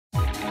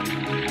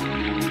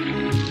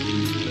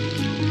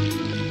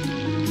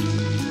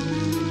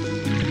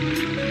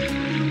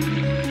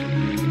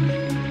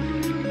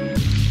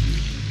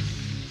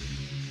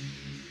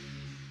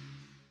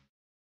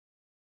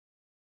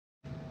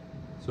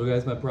So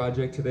guys, my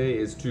project today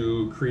is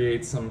to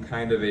create some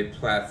kind of a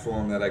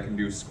platform that I can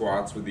do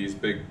squats with these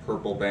big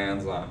purple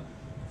bands on.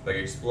 Like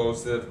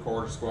explosive,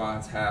 quarter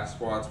squats, half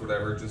squats,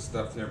 whatever, just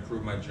stuff to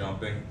improve my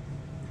jumping.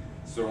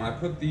 So when I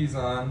put these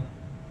on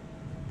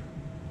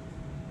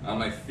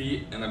my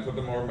feet and I put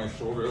them over my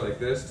shoulder like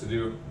this to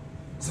do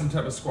some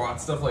type of squat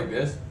stuff like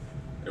this,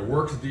 it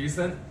works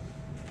decent.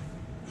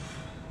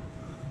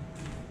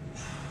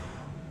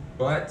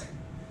 But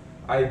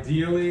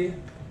ideally,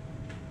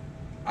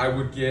 I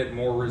would get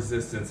more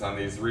resistance on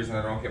these. The reason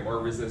I don't get more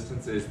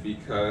resistance is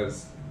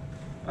because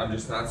I'm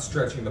just not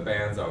stretching the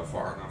bands out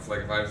far enough. Like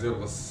if I was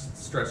able to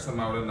stretch them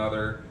out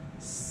another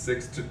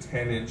 6 to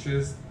 10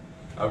 inches,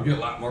 I would get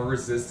a lot more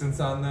resistance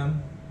on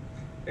them.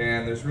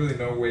 And there's really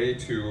no way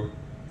to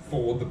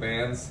fold the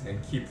bands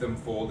and keep them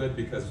folded,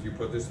 because if you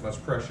put this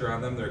much pressure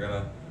on them, they're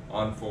gonna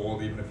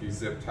unfold even if you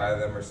zip tie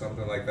them or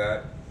something like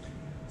that.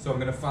 So I'm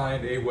gonna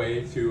find a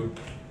way to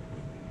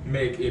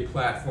make a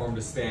platform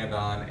to stand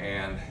on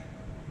and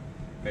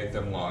make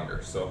them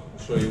longer. So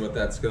I'll show you what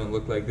that's gonna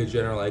look like, the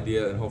general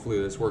idea, and hopefully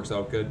this works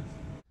out good.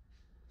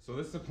 So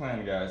this is the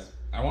plan, guys.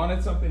 I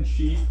wanted something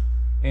cheap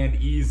and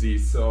easy,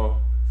 so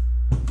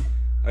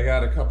I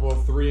got a couple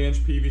of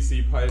 3-inch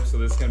PVC pipes. So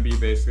this is gonna be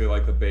basically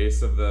like the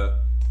base of the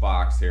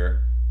box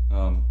here.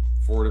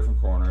 4 different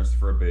corners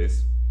for a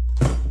base.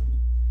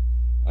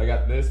 I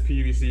got this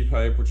PVC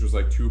pipe, which was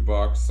like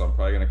 $2, so I'm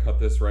probably gonna cut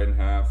this right in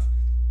half.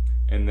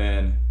 And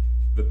then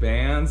the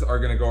bands are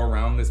gonna go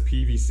around this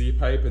PVC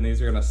pipe, and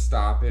these are gonna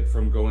stop it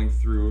from going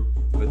through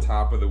the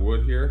top of the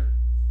wood here.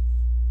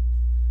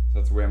 So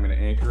that's the way I'm gonna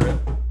anchor it.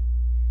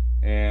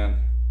 And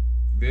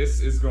this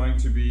is going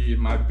to be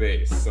my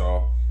base.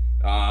 So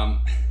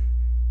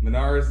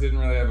Menards didn't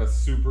really have a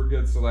super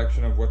good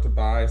selection of what to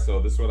buy, so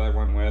this is what I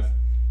went with.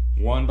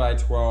 1 by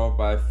 12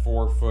 by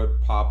 4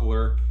 foot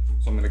poplar.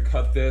 So I'm gonna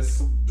cut this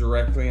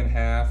directly in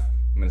half.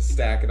 I'm gonna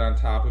stack it on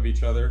top of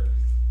each other.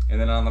 And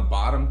then on the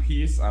bottom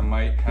piece, I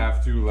might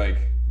have to like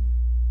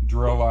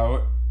drill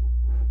out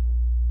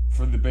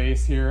for the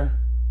base here.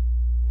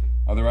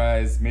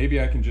 Otherwise, maybe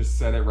I can just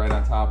set it right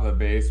on top of the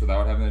base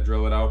without having to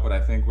drill it out. But I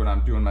think when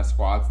I'm doing my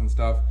squats and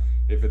stuff,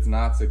 if it's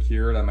not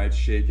secured, I might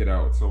shake it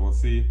out. So we'll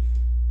see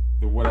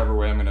whatever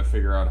way I'm gonna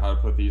figure out how to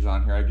put these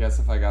on here. I guess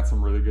if I got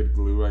some really good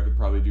glue, I could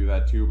probably do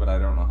that too, but I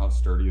don't know how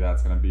sturdy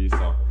that's gonna be.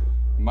 So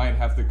might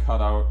have to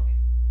cut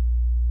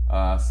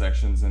out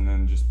sections and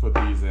then just put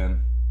these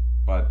in.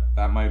 But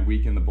that might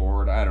weaken the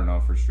board. I don't know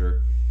for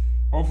sure.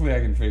 Hopefully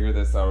I can figure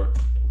this out,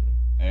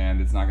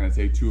 and it's not going to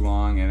take too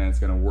long, and it's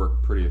going to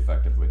work pretty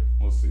effectively.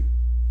 We'll see.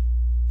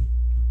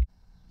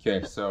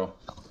 Okay, so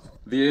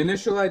the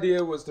initial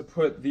idea was to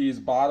put these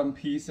bottom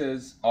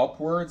pieces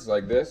upwards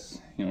like this,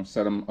 you know,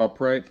 set them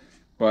upright,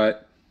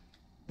 but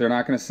they're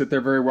not going to sit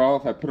there very well.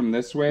 If I put them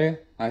this way,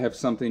 I have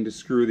something to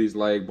screw these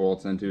lag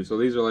bolts into. So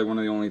these are like one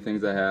of the only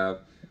things I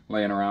have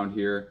laying around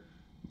here,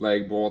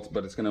 lag bolts,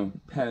 but it's going to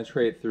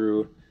penetrate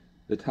through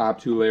the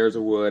top 2 layers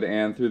of wood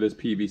and through this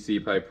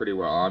PVC pipe pretty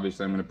well.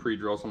 Obviously I'm going to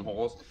pre-drill some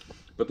holes,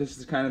 but this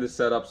is kind of the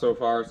setup so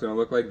far. It's going to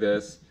look like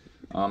this.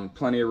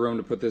 Plenty of room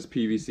to put this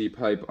PVC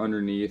pipe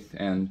underneath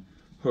and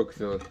hook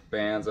the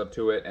bands up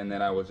to it, and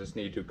then I will just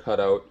need to cut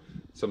out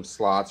some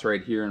slots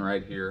right here and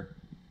right here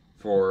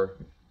for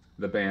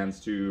the bands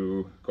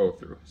to go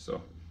through.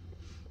 So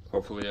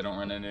hopefully I don't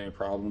run into any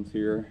problems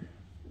here.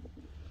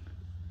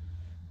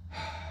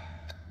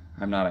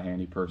 I'm not a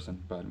handy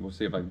person, but we'll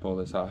see if I can pull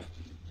this off.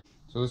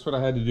 So this is what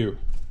I had to do.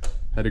 I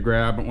had to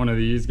grab one of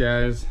these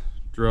guys,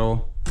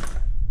 drill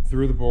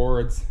through the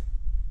boards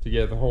to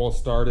get the hole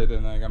started,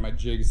 and then I got my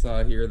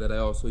jigsaw here that I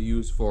also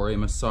use for a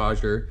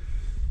massager.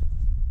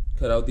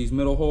 Cut out these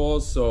middle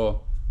holes,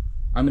 so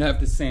I'm gonna have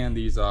to sand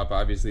these up.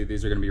 Obviously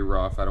these are gonna be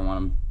rough. I don't want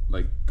them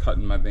like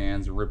cutting my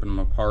bands or ripping them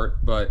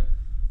apart, but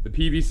the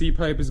PVC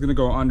pipe is gonna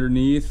go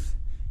underneath,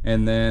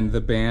 and then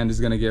the band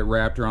is gonna get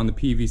wrapped around the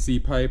PVC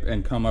pipe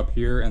and come up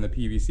here, and the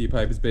PVC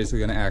pipe is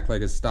basically gonna act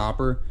like a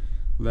stopper,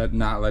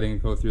 not letting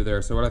it go through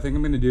there. So what I think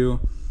I'm gonna do,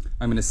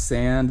 I'm gonna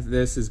sand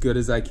this as good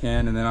as I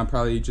can, and then I'm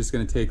probably just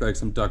gonna take like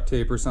some duct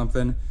tape or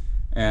something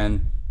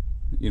and,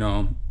 you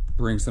know,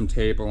 bring some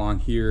tape along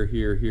here,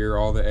 here,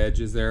 all the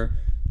edges there,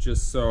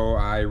 just so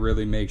I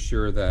really make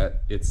sure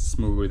that it's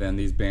smooth and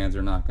these bands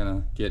are not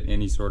gonna get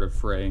any sort of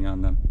fraying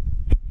on them.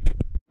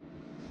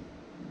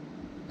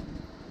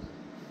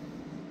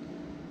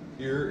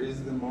 Here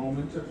is the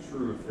moment of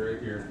truth right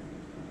here.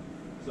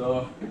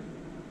 So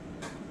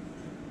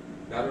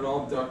got it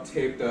all duct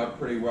taped up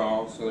pretty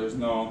well, so there's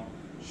no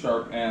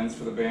sharp ends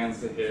for the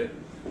bands to hit.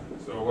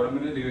 So what I'm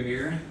going to do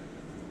here,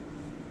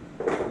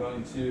 I'm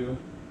going to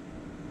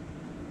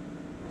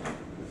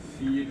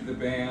feed the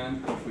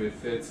band. Hopefully it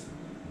fits.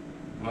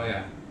 Oh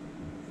yeah,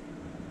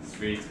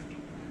 sweet.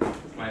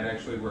 This might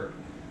actually work.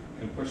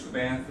 I'm going to push the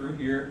band through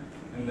here,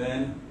 and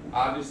then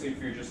obviously if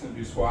you're just going to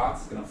do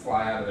squats, it's going to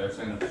fly out of there.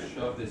 So I'm going to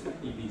shove this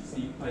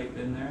PVC pipe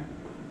in there,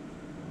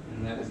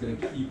 and that is going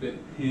to keep it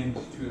pinned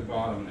to the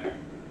bottom there.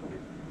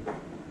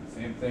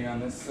 Same thing on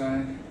this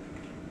side.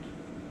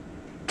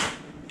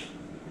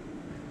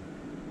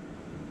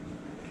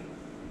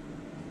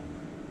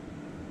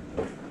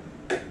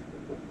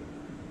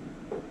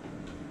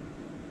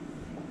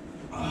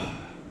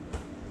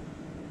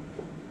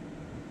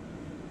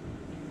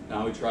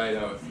 probably try it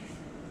out.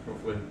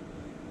 Hopefully,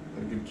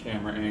 a good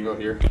camera angle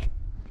here.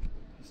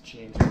 Just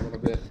change it a little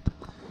bit,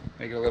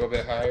 make it a little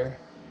bit higher.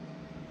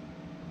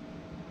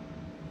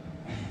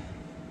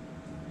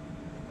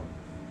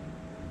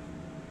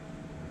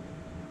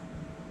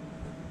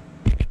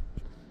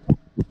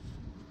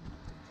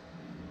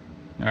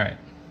 All right,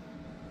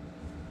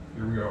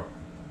 here we go.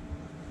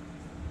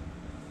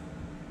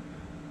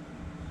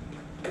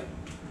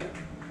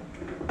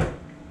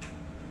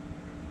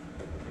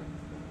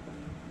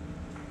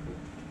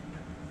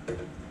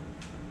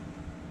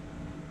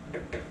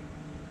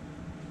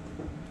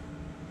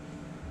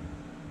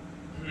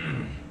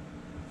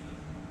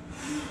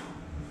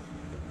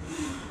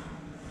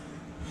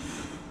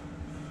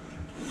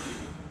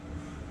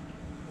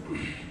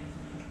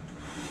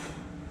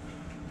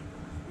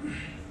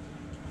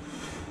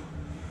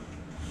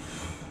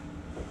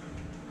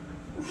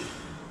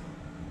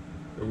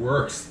 It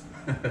works.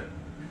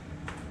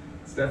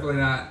 It's definitely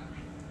not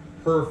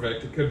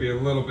perfect. It could be a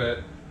little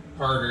bit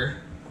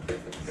harder.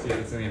 See if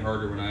it's any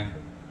harder when I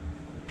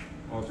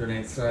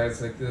alternate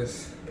sides like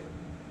this.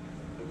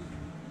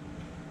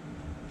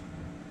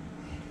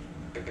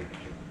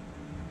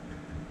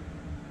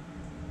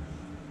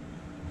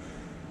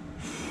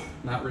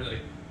 Not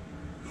really.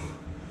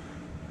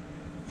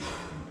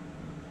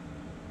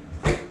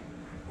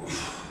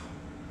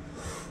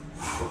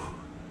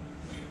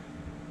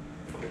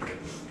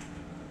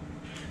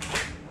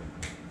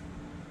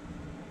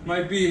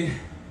 Might be a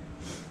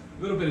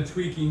little bit of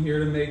tweaking here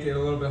to make it a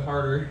little bit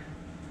harder.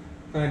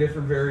 Find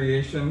different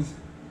variations.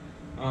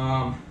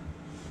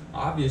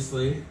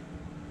 Obviously,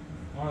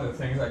 one of the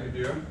things I could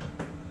do,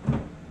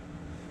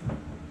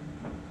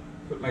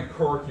 put my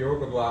cork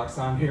yoga blocks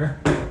on here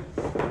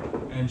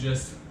and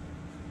just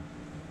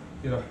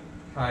get a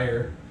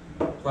higher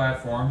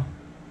platform.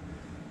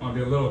 I want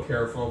to be a little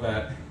careful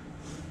that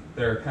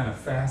they're kind of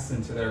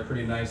fastened to there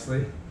pretty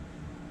nicely.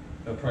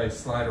 They'll probably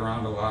slide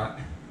around a lot.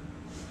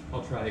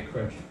 I'll try it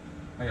quick.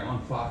 I got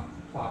one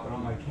plopping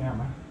on my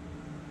camera.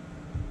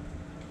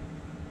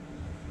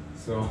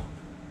 So,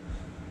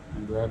 I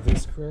grab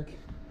this quick.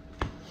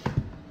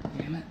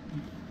 Damn it.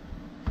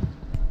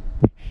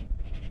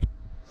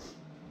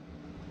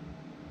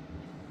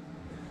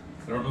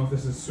 I don't know if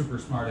this is a super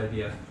smart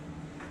idea.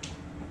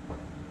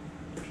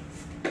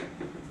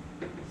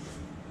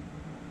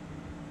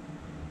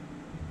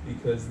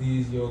 Because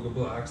these yoga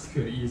blocks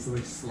could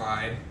easily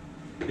slide.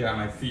 Yeah,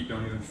 my feet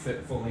don't even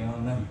fit fully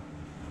on them.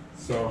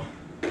 So,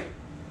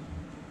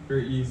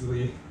 very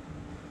easily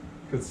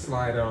could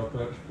slide out,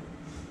 but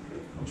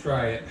I'll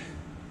try it.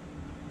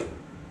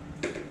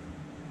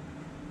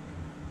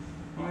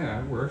 Oh yeah,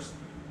 it works.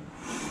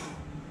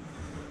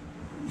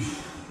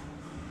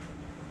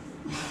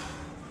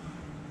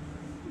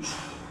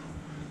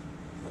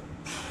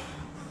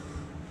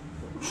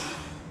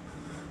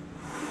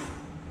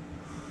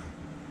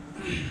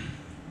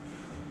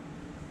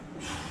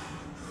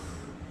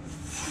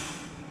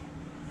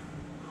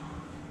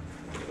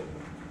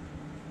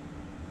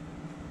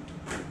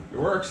 It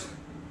works.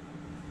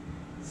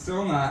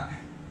 Still not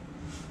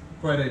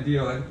quite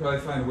ideal. I could probably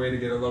find a way to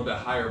get a little bit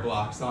higher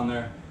blocks on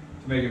there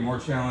to make it more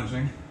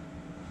challenging.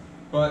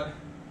 But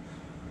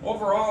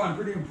overall, I'm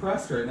pretty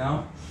impressed right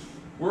now.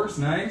 Works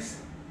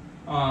nice.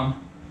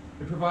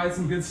 It provides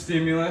some good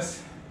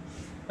stimulus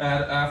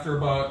after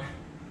about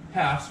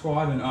half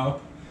squat and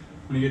up.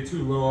 When you get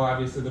too low,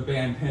 obviously the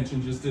band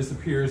tension just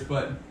disappears,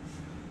 but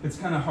it's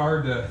kind of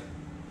hard to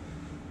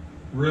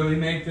really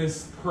make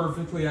this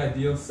perfectly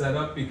ideal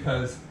setup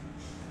because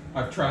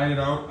I've tried it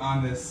out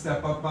on this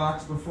step-up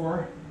box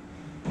before,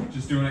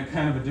 just doing it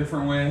kind of a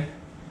different way,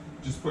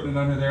 just putting it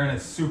under there, and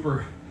it's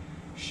super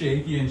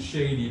shaky and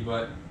shady,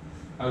 but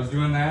I was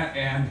doing that,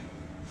 and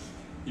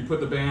you put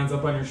the bands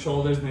up on your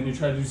shoulders, and then you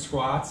try to do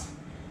squats,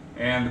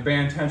 and the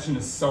band tension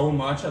is so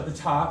much at the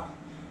top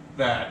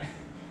that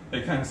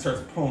it kind of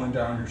starts pulling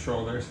down your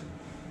shoulders,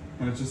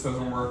 and it just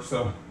doesn't work.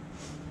 So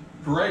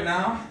for right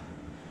now,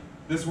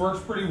 this works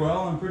pretty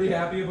well. I'm pretty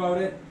happy about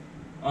it.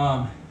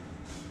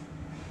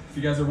 If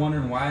you guys are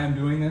wondering why I'm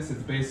doing this,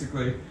 it's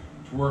basically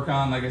to work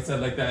on, like I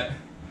said, like that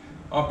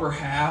upper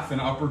half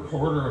and upper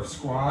quarter of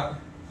squat.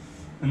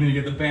 And then you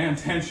get the band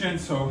tension,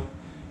 so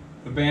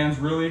the bands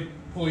really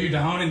pull you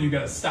down and you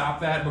gotta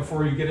stop that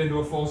before you get into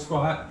a full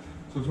squat.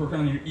 So it's working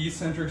on your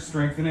eccentric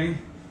strengthening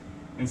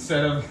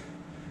instead of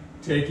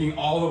taking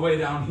all the way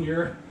down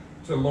here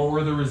to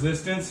lower the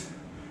resistance.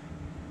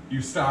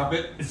 You stop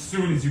it as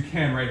soon as you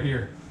can right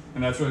here.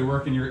 And that's really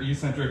working your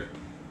eccentric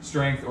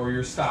strength or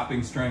your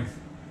stopping strength.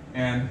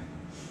 And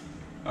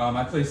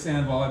I play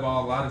sand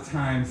volleyball. A lot of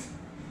times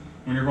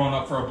when you're going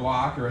up for a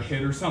block or a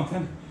hit or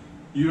something,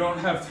 you don't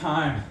have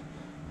time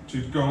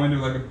to go into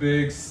like a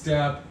big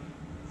step,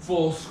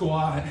 full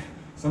squat.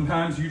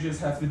 Sometimes you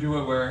just have to do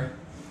it where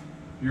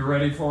you're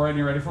ready for it and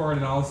you're ready for it,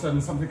 and all of a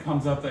sudden something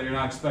comes up that you're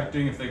not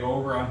expecting. If they go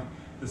over on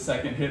the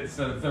second hit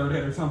instead of third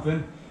hit or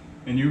something,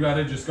 and you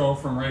gotta just go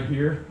from right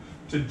here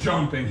to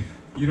jumping.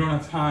 You don't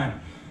have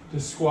time to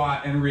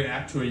squat and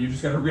react to it. You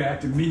just gotta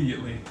react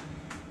immediately.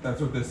 That's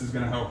what this is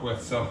gonna help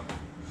with. So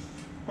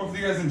hopefully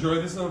you guys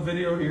enjoyed this little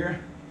video here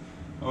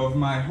of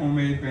my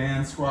homemade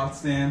band squat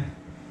stand.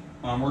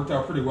 Worked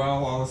out pretty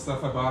well. All the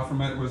stuff I bought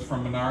from it was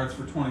from Menards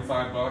for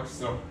 25 bucks,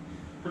 so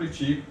pretty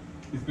cheap.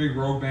 These big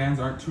Rogue bands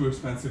aren't too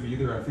expensive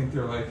either. I think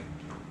they're like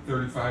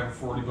 35 or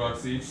 40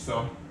 bucks each.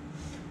 So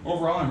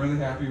overall, I'm really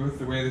happy with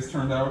the way this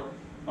turned out.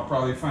 I'll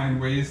probably find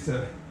ways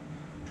to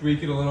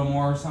tweak it a little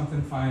more or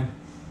something, find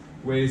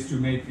ways to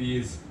make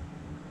these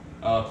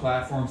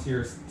platforms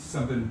here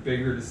something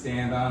bigger to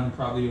stand on, and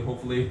probably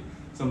hopefully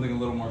something a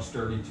little more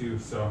sturdy too.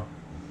 So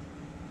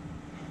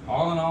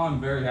all in all,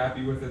 I'm very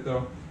happy with it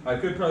though. I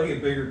could probably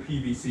get bigger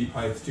PVC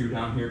pipes too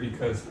down here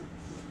because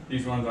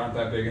these ones aren't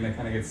that big and they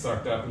kind of get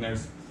sucked up, and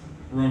there's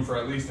room for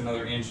at least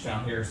another inch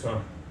down here. So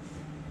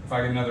if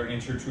I get another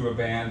inch or two of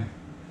band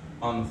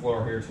on the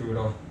floor here too,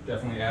 it'll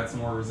definitely add some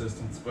more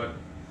resistance. But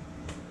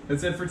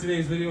that's it for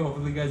today's video.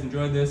 Hopefully you guys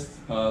enjoyed this.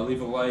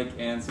 Leave a like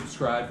and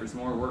subscribe for some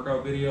more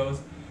workout videos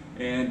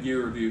and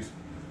gear reviews.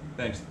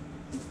 Thanks.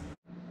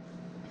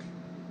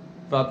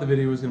 Thought the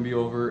video was going to be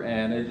over,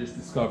 and I just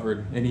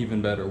discovered an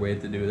even better way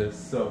to do this.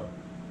 So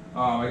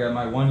I got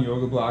my one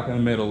yoga block in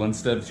the middle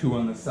instead of two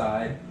on the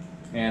side,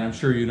 and I'm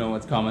sure you know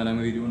what's coming. I'm going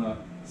to be doing a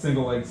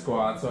single leg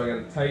squat. So I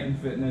got a Titan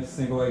Fitness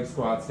single leg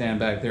squat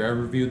stand back there. I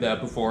reviewed that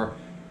before.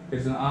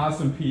 It's an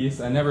awesome piece.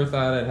 I never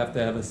thought I'd have to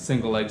have a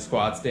single leg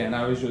squat stand.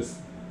 I was just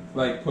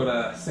like put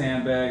a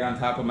sandbag on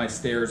top of my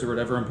stairs or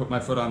whatever and put my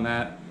foot on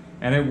that,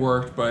 and it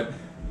worked. But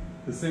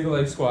the single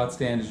leg squat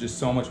stand is just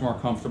so much more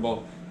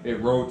comfortable. It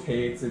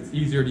rotates, it's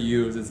easier to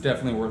use, it's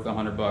definitely worth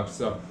 $100.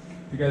 So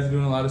if you guys are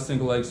doing a lot of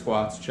single leg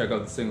squats, check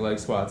out the single leg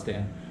squat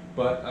stand.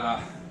 But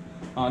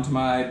onto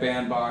my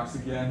band box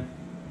again.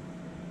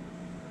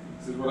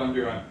 This is what I'm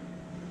doing.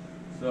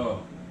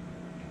 So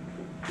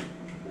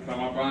come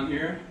up on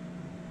here,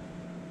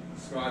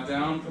 squat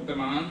down, put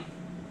them on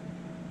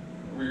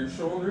over your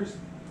shoulders.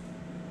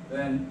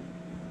 Then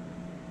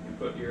you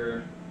put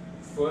your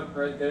foot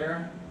right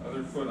there,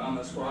 other foot on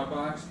the squat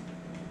box.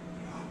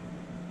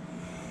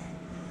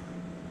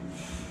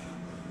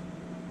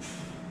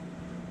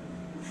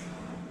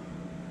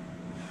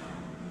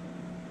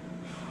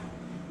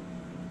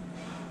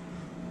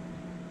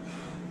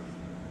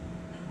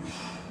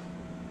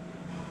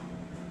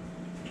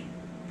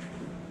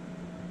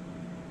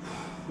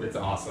 It's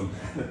awesome.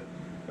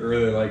 I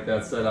really like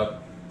that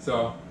setup.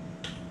 So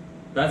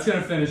that's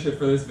gonna finish it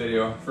for this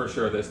video for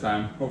sure this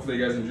time. Hopefully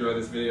you guys enjoy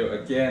this video.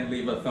 Again,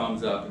 leave a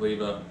thumbs up,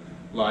 leave a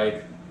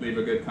like, leave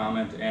a good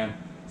comment, and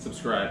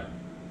subscribe.